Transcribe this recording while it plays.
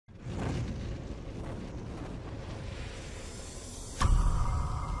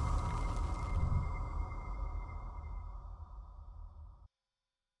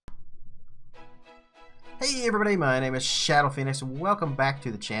Hey everybody, my name is Shadow Phoenix. Welcome back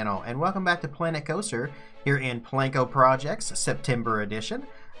to the channel, and welcome back to Planet Coaster here in Planco Projects September edition.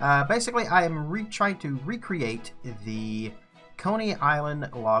 Basically, I am trying to recreate the Coney Island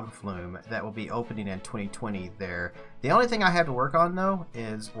Log Flume that will be opening in 2020 there. The only thing I have to work on though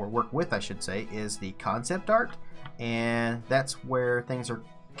is, or work with I should say, is the concept art, and that's where things are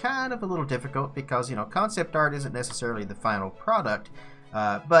kind of a little difficult because, you know, concept art isn't necessarily the final product.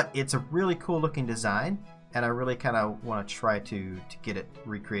 But it's a really cool looking design, and I really kind of want to try to get it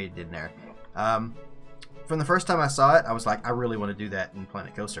recreated in there. From the first time I saw it, I was like, I really want to do that in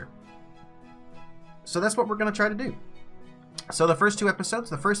Planet Coaster. So that's what we're going to try to do. So the first two episodes,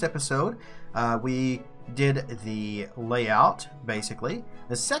 the first episode, we did the layout, basically.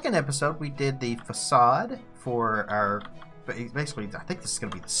 The second episode, we did the facade for our, basically, I think this is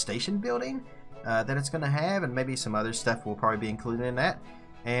going to be the station building that it's going to have, and maybe some other stuff will probably be included in that.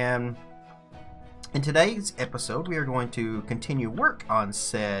 And in today's episode, we are going to continue work on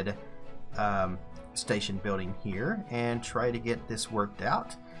said station building here and try to get this worked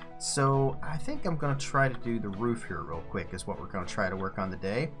out. So I think I'm going to try to do the roof here real quick is what we're going to try to work on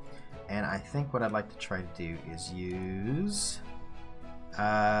today. And I think what I'd like to try to do is use,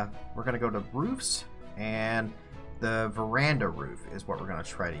 we're going to go to roofs, and the veranda roof is what we're going to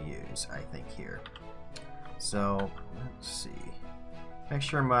try to use, I think, here. So, let's see. Make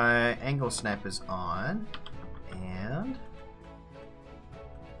sure my angle snap is on. And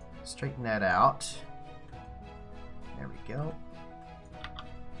straighten that out. There we go.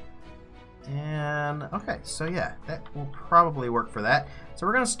 And, okay, so yeah, that will probably work for that. So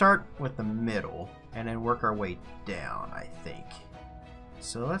we're going to start with the middle and then work our way down, I think.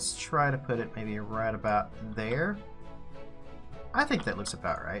 So let's try to put it maybe right about there. I think that looks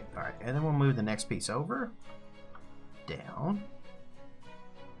about right. Alright, and then we'll move the next piece over. Down.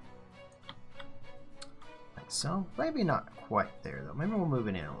 Like so. Maybe not quite there though. Maybe we'll move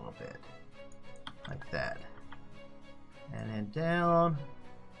it in a little bit. Like that. And then down.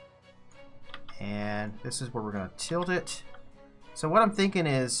 And this is where we're going to tilt it. So what I'm thinking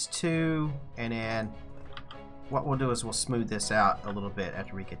is 2, and then what we'll do is we'll smooth this out a little bit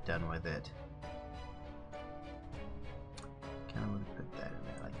after we get done with it. Kind of want to put that in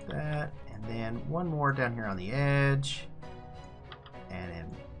there like that, and then one more down here on the edge, and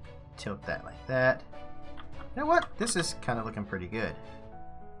then tilt that like that. You know what? This is kind of looking pretty good.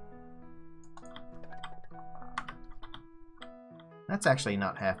 That's actually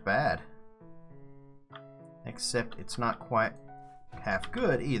not half bad, except it's not quite half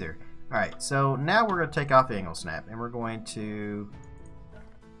good either. Alright, so now we're going to take off angle snap, and we're going to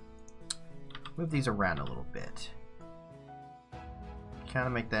move these around a little bit. Kind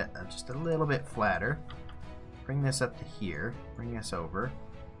of make that just a little bit flatter. Bring this up to here. Bring this over.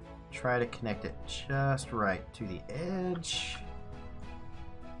 Try to connect it just right to the edge,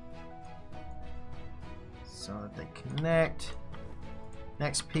 so that they connect.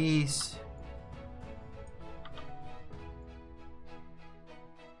 Next piece.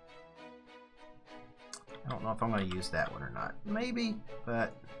 I don't know if I'm going to use that one or not. Maybe,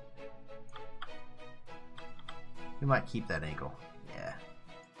 but we might keep that angle.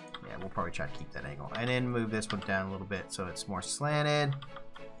 Yeah, we'll probably try to keep that angle. And then move this one down a little bit so it's more slanted.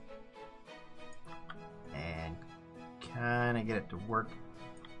 And kind of get it to work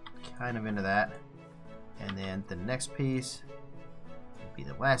kind of into that. And then the next piece will be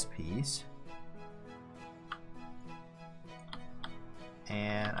the last piece.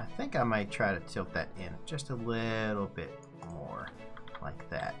 And I think I might try to tilt that in just a little bit more like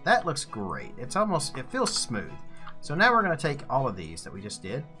that. That looks great. It's almost, it feels smooth. So now we're going to take all of these that we just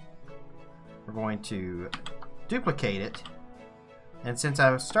did. We're going to duplicate it. And since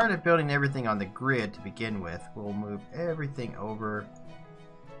I've started building everything on the grid to begin with, we'll move everything over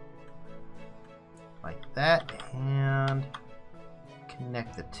like that and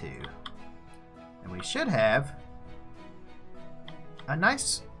connect the two. And we should have a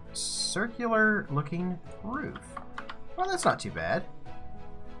nice circular looking roof. Well, that's not too bad.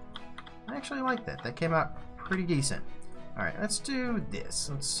 I actually like that. That came out pretty decent. Alright, let's do this.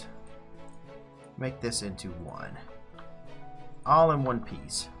 Let's make this into one. All in one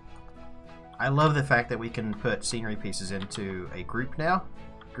piece. I love the fact that we can put scenery pieces into a group now.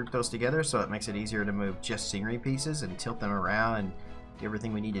 Group those together so it makes it easier to move just scenery pieces and tilt them around and do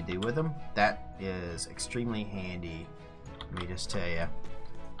everything we need to do with them. That is extremely handy, let me just tell you.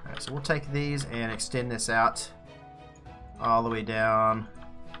 Alright, so we'll take these and extend this out all the way down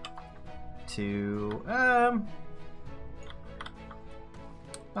to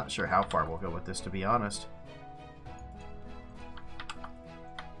not sure how far we'll go with this, to be honest.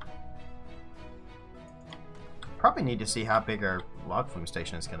 probably need to see how big our log flume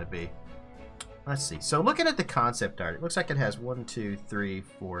station is going to be. Let's see. So looking at the concept art, it looks like it has 1, 2, 3,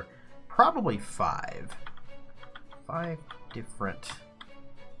 4, probably 5 different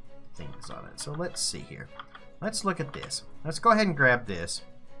things on it. So let's see here. Let's look at this. Let's go ahead and grab this,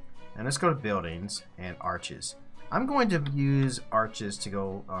 and let's go to buildings and arches. I'm going to use arches to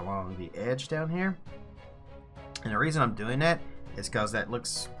go along the edge down here, and the reason I'm doing that is because that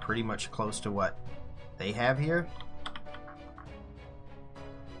looks pretty much close to what they have here,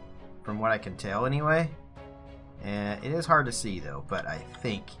 from what I can tell anyway. And it is hard to see though, but I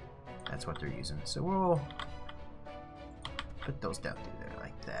think that's what they're using. So we'll put those down through there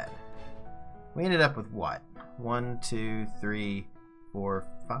like that. We ended up with what? 1, 2, 3, 4,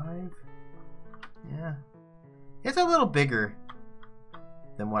 5? Yeah. It's a little bigger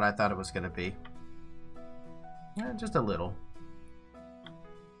than what I thought it was going to be. Yeah, just a little.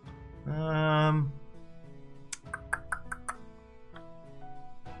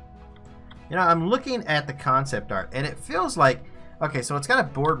 You know, I'm looking at the concept art, and it feels like, okay, so it's got a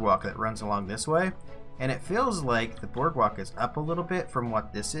boardwalk that runs along this way, and it feels like the boardwalk is up a little bit from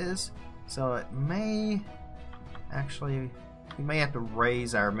what this is, so it may actually, we may have to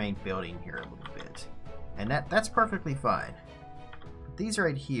raise our main building here a little bit, and that's perfectly fine. But these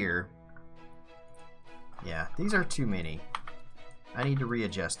right here, yeah, these are too many. I need to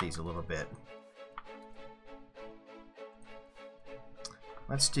readjust these a little bit.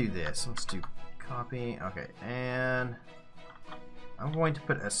 Let's do this. Let's do copy. Okay, and I'm going to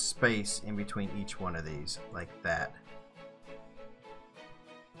put a space in between each one of these, like that.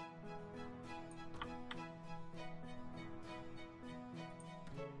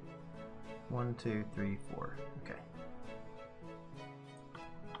 One, two, three, 4. Okay.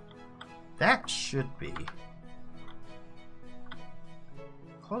 That should be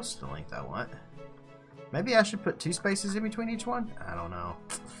close to the length I want. Maybe I should put 2 spaces in between each one? I don't know.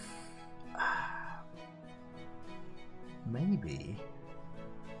 Maybe.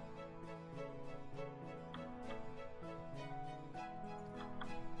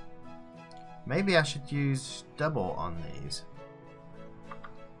 Maybe I should use double on these.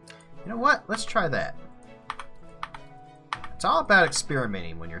 You know what? Let's try that. It's all about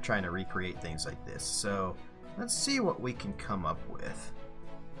experimenting when you're trying to recreate things like this. So let's see what we can come up with.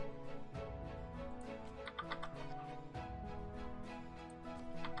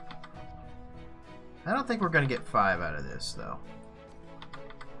 I don't think we're going to get 5 out of this, though.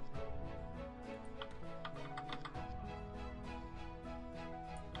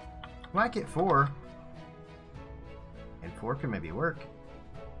 Might get 4. And 4 can maybe work.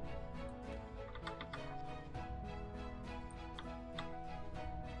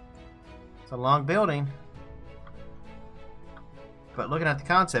 It's a long building. But looking at the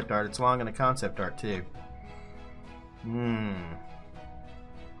concept art, it's long in the concept art, too.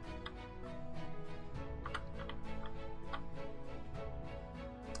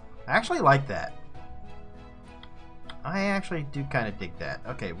 I actually like that. I actually do kind of dig that.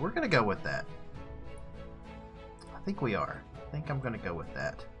 Okay, we're going to go with that. I think we are. I think I'm going to go with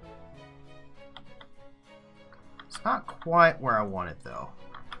that. It's not quite where I want it, though.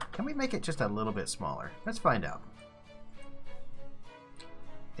 Can we make it just a little bit smaller? Let's find out.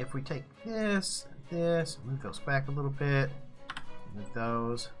 If we take this, move those back a little bit, move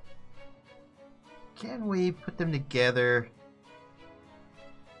those. Can we put them together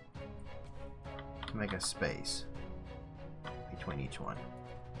to make a space between each one?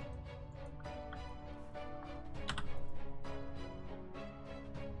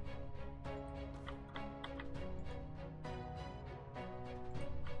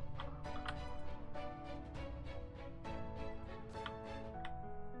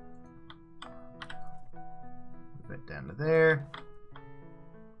 Move it down to there.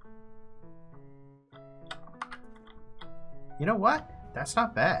 You know what? That's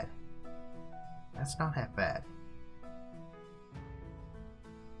not bad. That's not half bad.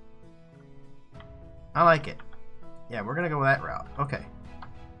 I like it. Yeah, we're gonna go that route. Okay.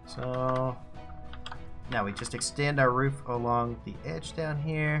 So now we just extend our roof along the edge down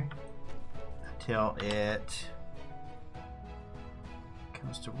here until it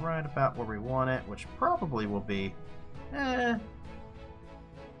comes to right about where we want it, which probably will be yeah,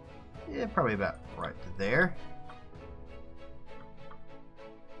 probably about right there.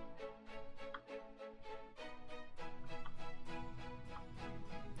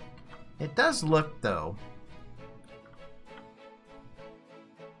 It does look, though,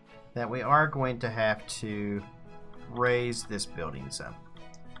 that we are going to have to raise this building some.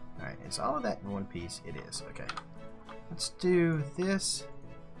 Alright, is all of that in one piece? It is. Okay. Let's do this,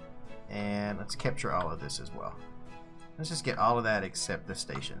 and let's capture all of this as well. Let's just get all of that except the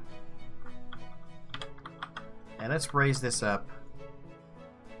station. And let's raise this up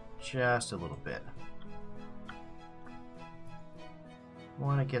just a little bit. I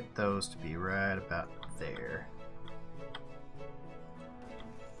want to get those to be right about there.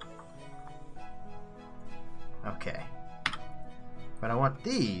 Okay. But I want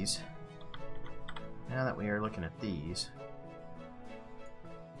these, now that we are looking at these.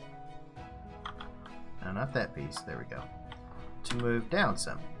 No, not that piece. There we go. To move down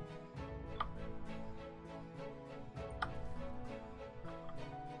some.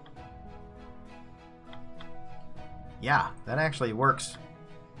 Yeah, that actually works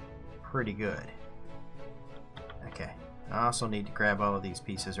pretty good. Okay. I also need to grab all of these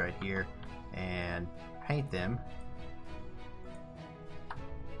pieces right here and paint them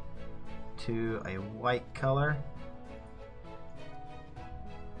to a white color.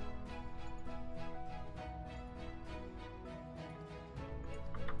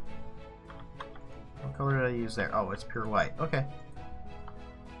 What color did I use there? Oh, it's pure white. Okay.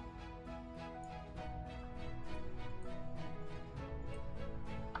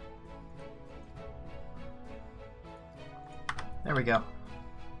 There we go.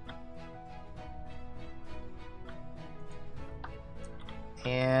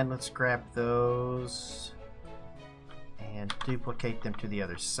 And let's grab those and duplicate them to the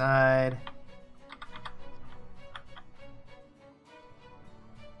other side.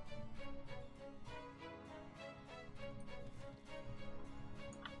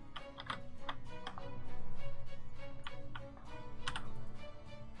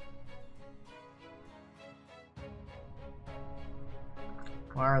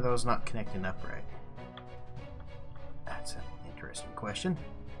 Why are those not connecting up right? That's an interesting question.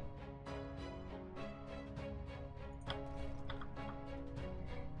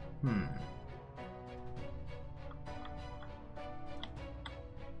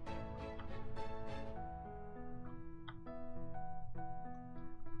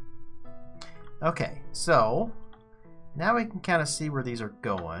 Okay, so now we can kind of see where these are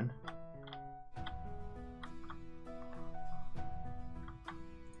going.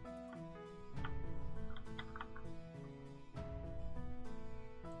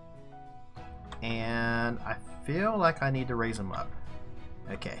 And I feel like I need to raise them up.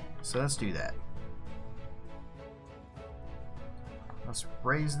 Okay, so let's do that. Let's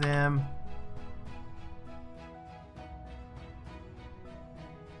raise them.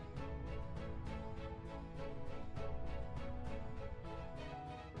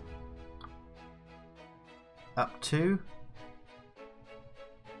 Up 2.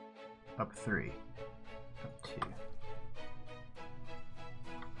 Up 3. Up 2.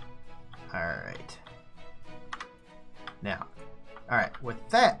 Alright. Now, alright, with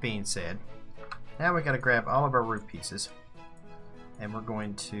that being said, now we got to grab all of our roof pieces. And we're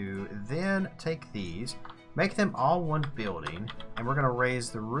going to then take these, make them all one building, and we're going to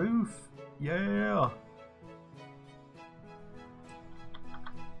raise the roof. Yeah!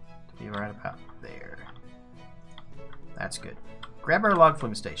 To be right about there. That's good. Grab our Log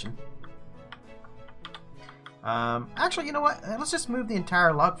Flume station. Actually, you know what? Let's just move the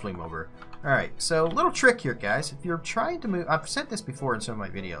entire Log Flume over. Alright, so little trick here, guys. If you're trying to move... I've said this before in some of my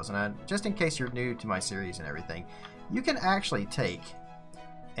videos, and just in case you're new to my series and everything, you can actually take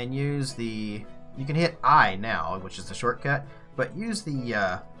and use the... You can hit I now, which is the shortcut, but use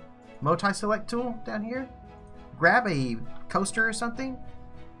the multi-select tool down here. Grab a coaster or something,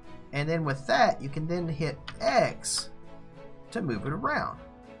 and then with that, you can then hit X to move it around.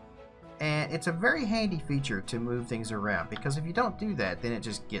 And it's a very handy feature to move things around, because if you don't do that, then it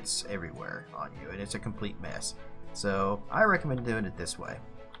just gets everywhere on you and it's a complete mess. So I recommend doing it this way.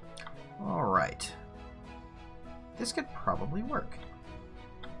 Alright. This could probably work.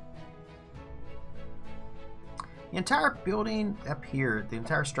 The entire building up here, the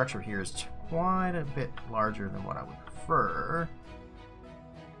entire structure here is quite a bit larger than what I would prefer.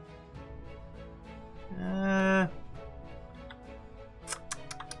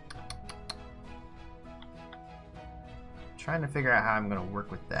 Trying to figure out how I'm going to work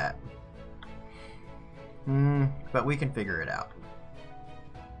with that. But we can figure it out.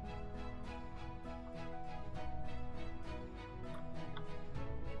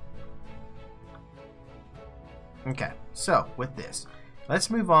 Okay, so with this,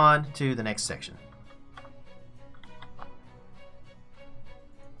 let's move on to the next section.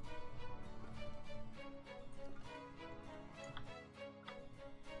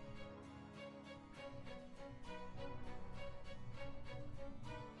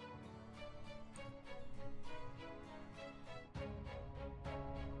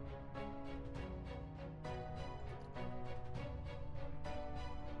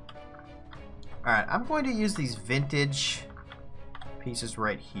 Alright, I'm going to use these vintage pieces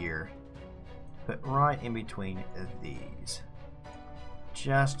right here. Put right in between these.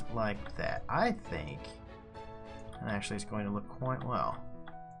 Just like that. I think, and actually it's going to look quite well.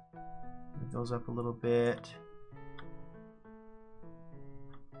 Move those up a little bit.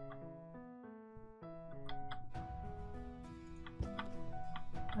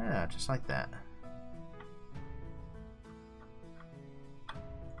 Yeah, just like that.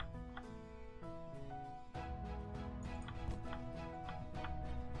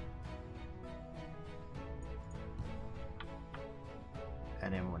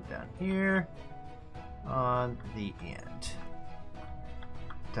 And then one down here on the end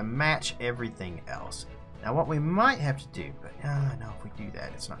to match everything else. Now what we might have to do, but no, if we do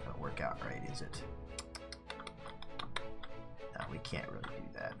that, it's not going to work out right, is it? No, we can't really do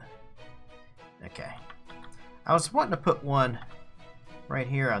that. Okay. I was wanting to put one right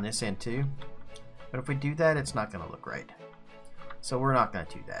here on this end too, but if we do that, it's not going to look right. So we're not going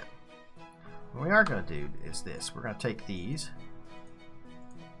to do that. What we are going to do is this. We're going to take these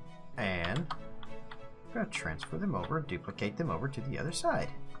and we're going to transfer them over, duplicate them over to the other side,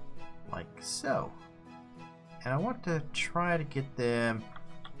 like so. And I want to try to get them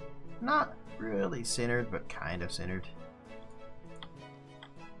not really centered, but kind of centered.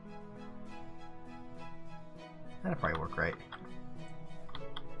 That'll probably work right.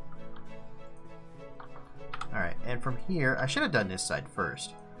 Alright, and from here, I should have done this side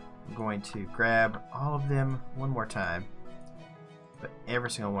first. I'm going to grab all of them one more time, but every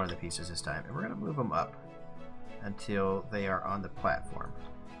single one of the pieces this time, and we're going to move them up until they are on the platform.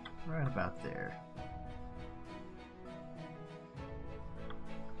 Right about there.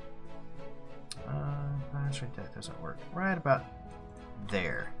 Actually, that doesn't work. Right about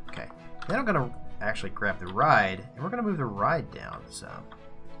there. Okay. Then I'm going to actually grab the ride, and we're going to move the ride down some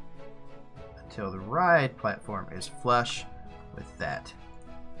until the ride platform is flush with that.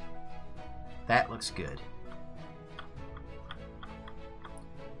 That looks good.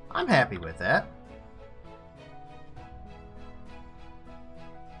 I'm happy with that.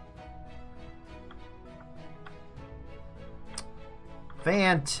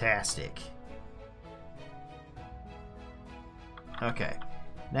 Fantastic. Okay.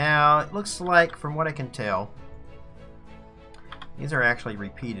 Now, it looks like, from what I can tell, these are actually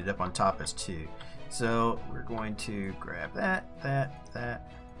repeated up on top as two. So, we're going to grab that,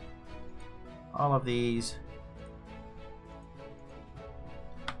 all of these,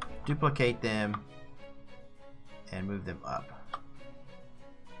 duplicate them, and move them up.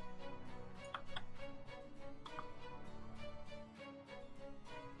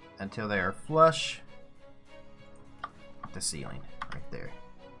 Until they are flush with the ceiling, right there.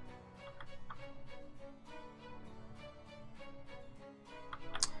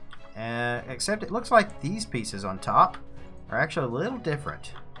 Except it looks like these pieces on top are actually a little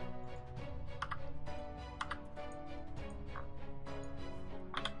different.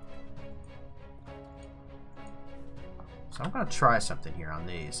 So I'm going to try something here on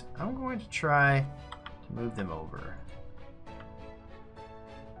these. I'm going to try to move them over.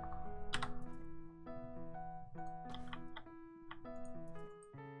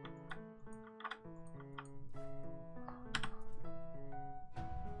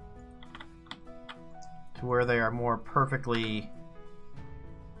 To where they are more perfectly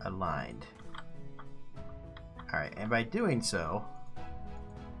aligned. Alright, and by doing so,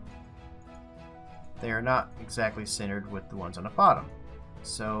 they are not exactly centered with the ones on the bottom.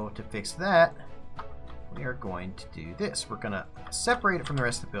 So to fix that, we are going to do this. We're going to separate it from the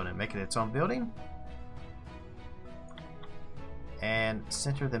rest of the building, make it its own building, and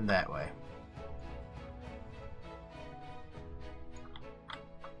center them that way.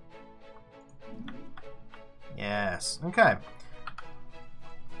 Yes. Okay.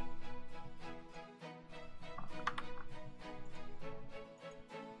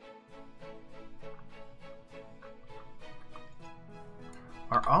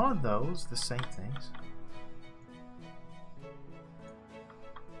 Are all of those the same things?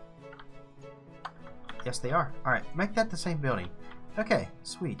 Yes, they are. All right, make that the same building. Okay,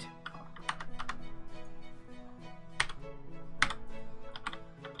 sweet.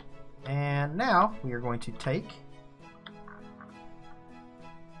 And now we are going to take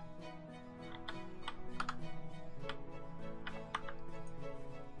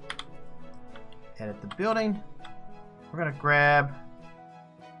edit the building. We're going to grab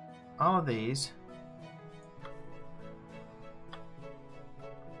all of these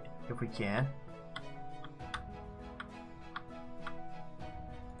if we can.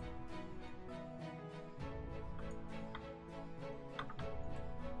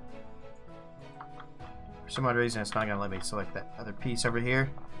 For some odd reason, it's not going to let me select that other piece over here.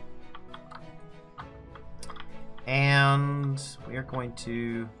 And we are going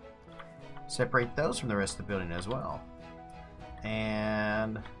to separate those from the rest of the building as well.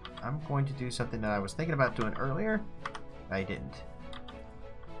 And I'm going to do something that I was thinking about doing earlier, but I didn't.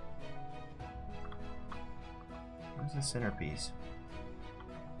 Where's the centerpiece?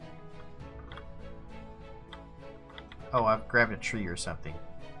 Oh, I've grabbed a tree or something.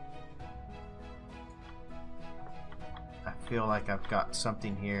 I feel like I've got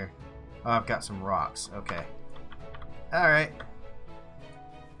something here. Oh, I've got some rocks. Okay. Alright.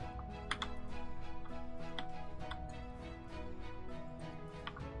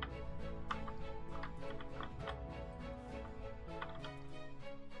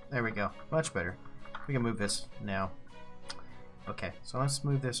 There we go. Much better. We can move this now. Okay, so let's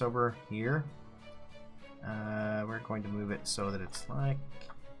move this over here. We're going to move it so that it's like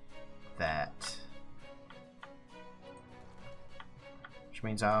that. Which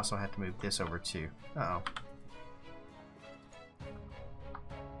means I also have to move this over too. Uh-oh.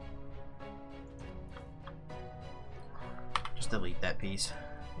 Just delete that piece.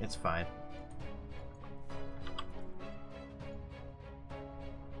 It's fine.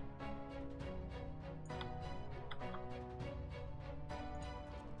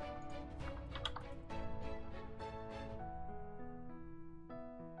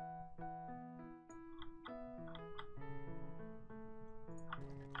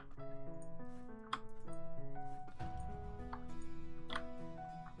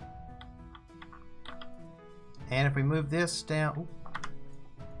 And if we move this down,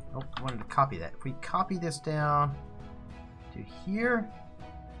 oh, I wanted to copy that. If we copy this down to here,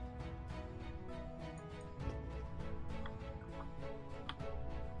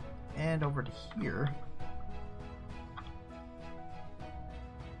 and over to here,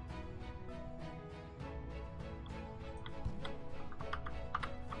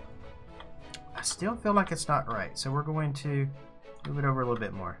 I still feel like it's not right. So we're going to move it over a little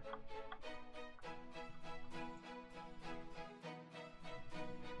bit more.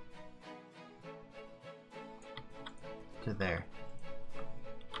 To there.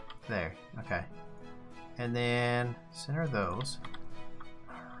 There. Okay. And then center those.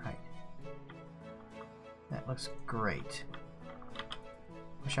 Alright. That looks great.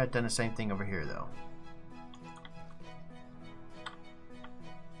 Wish I'd done the same thing over here though.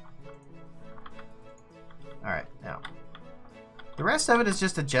 Alright, now. The rest of it is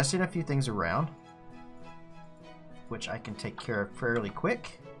just adjusting a few things around, which I can take care of fairly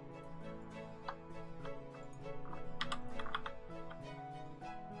quick.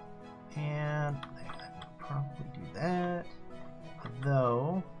 And I will probably do that.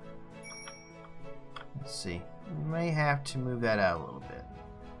 Though, let's see. We may have to move that out a little bit.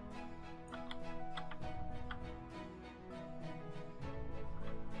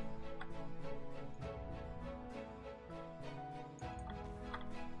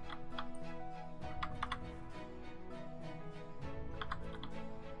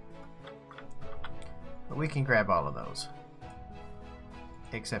 But we can grab all of those.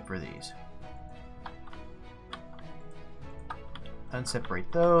 Except for these. Unseparate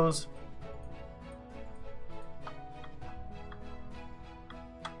those.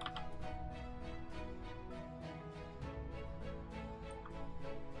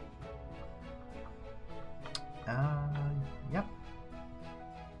 Yep.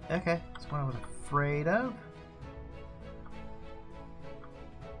 Okay, that's what I was afraid of.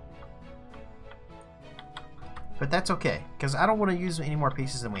 But that's okay, because I don't want to use any more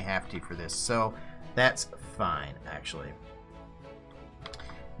pieces than we have to for this, so that's fine, actually.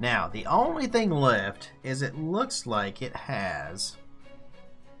 Now, the only thing left is it looks like it has,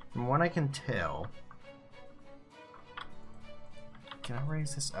 from what I can tell, can I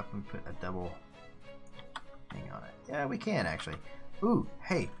raise this up and put a double thing on it? Yeah, we can, actually. Ooh,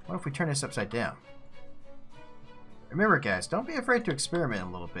 hey, what if we turn this upside down? Remember, guys, don't be afraid to experiment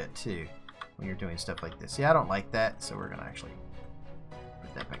a little bit, too, when you're doing stuff like this. Yeah, I don't like that, so we're going to actually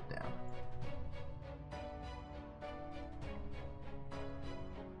put that back down.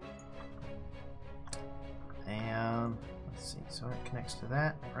 And let's see, so it connects to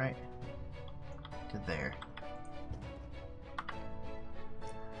that, right to there.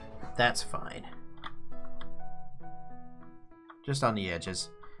 That's fine. Just on the edges.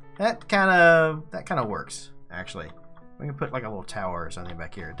 That kind of works, actually. We can put like a little tower or something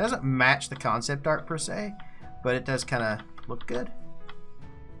back here. It doesn't match the concept art per se, but it does kind of look good.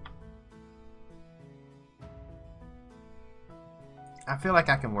 I feel like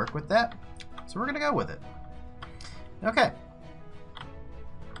I can work with that, so we're gonna go with it. Okay.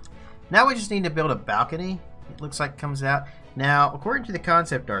 Now we just need to build a balcony. It looks like it comes out. Now, according to the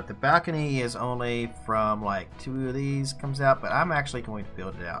concept art, the balcony is only from like 2 of these comes out, but I'm actually going to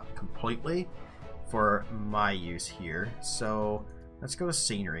build it out completely for my use here. So let's go to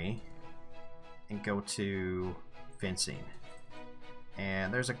scenery and go to fencing.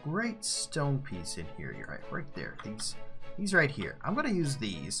 And there's a great stone piece in here. You're right there. These right here. I'm going to use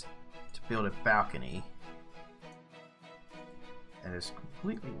these to build a balcony. That is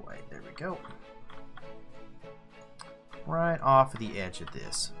completely white. There we go. Right off the edge of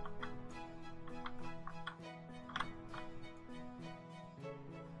this.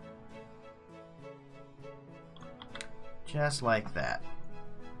 Just like that.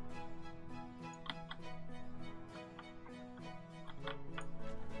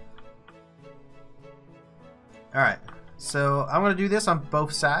 Alright, so I'm going to do this on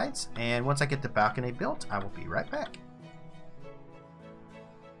both sides, and once I get the balcony built, I will be right back.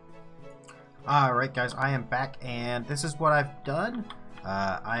 Alright guys, I am back, and this is what I've done.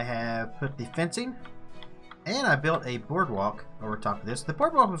 I have put the fencing, and I built a boardwalk over top of this. The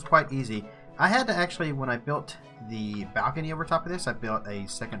boardwalk was quite easy. I had to actually, when I built the balcony over top of this, I built a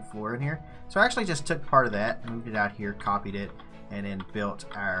second floor in here. So I actually just took part of that, moved it out here, copied it, and then built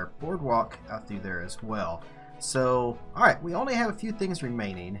our boardwalk out through there as well. So, alright, we only have a few things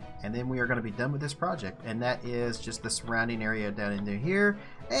remaining, and then we are going to be done with this project, and that is just the surrounding area down in here,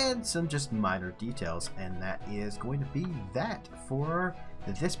 and some just minor details, and that is going to be that for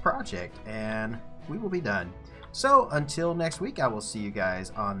this project, and we will be done. So, until next week, I will see you guys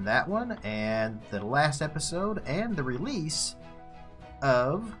on that one, and the last episode, and the release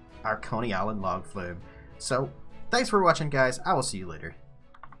of our Coney Island Log Flume. So, thanks for watching, guys. I will see you later.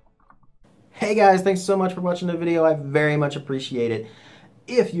 Hey guys, thanks so much for watching the video. I very much appreciate it.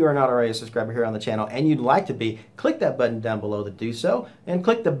 If you are not already a subscriber here on the channel and you'd like to be, click that button down below to do so, and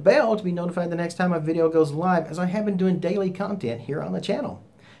click the bell to be notified the next time a video goes live, as I have been doing daily content here on the channel.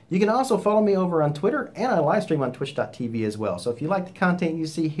 You can also follow me over on Twitter, and I live stream on twitch.tv as well. So if you like the content you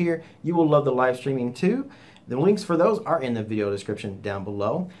see here, you will love the live streaming too. The links for those are in the video description down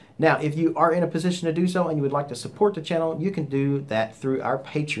below. Now, if you are in a position to do so and you would like to support the channel, you can do that through our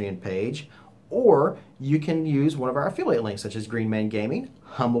Patreon page, or you can use one of our affiliate links, such as Greenman Gaming,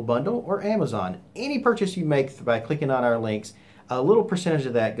 Humble Bundle, or Amazon. Any purchase you make by clicking on our links, a little percentage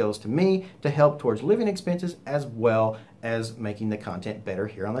of that goes to me to help towards living expenses, as well as making the content better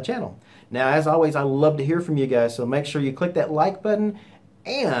here on the channel. Now, as always, I love to hear from you guys, so make sure you click that like button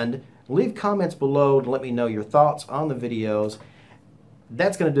and leave comments below to let me know your thoughts on the videos.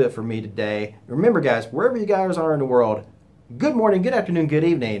 That's going to do it for me today. Remember, guys, wherever you guys are in the world, good morning, good afternoon, good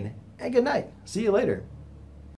evening, and good night. See you later.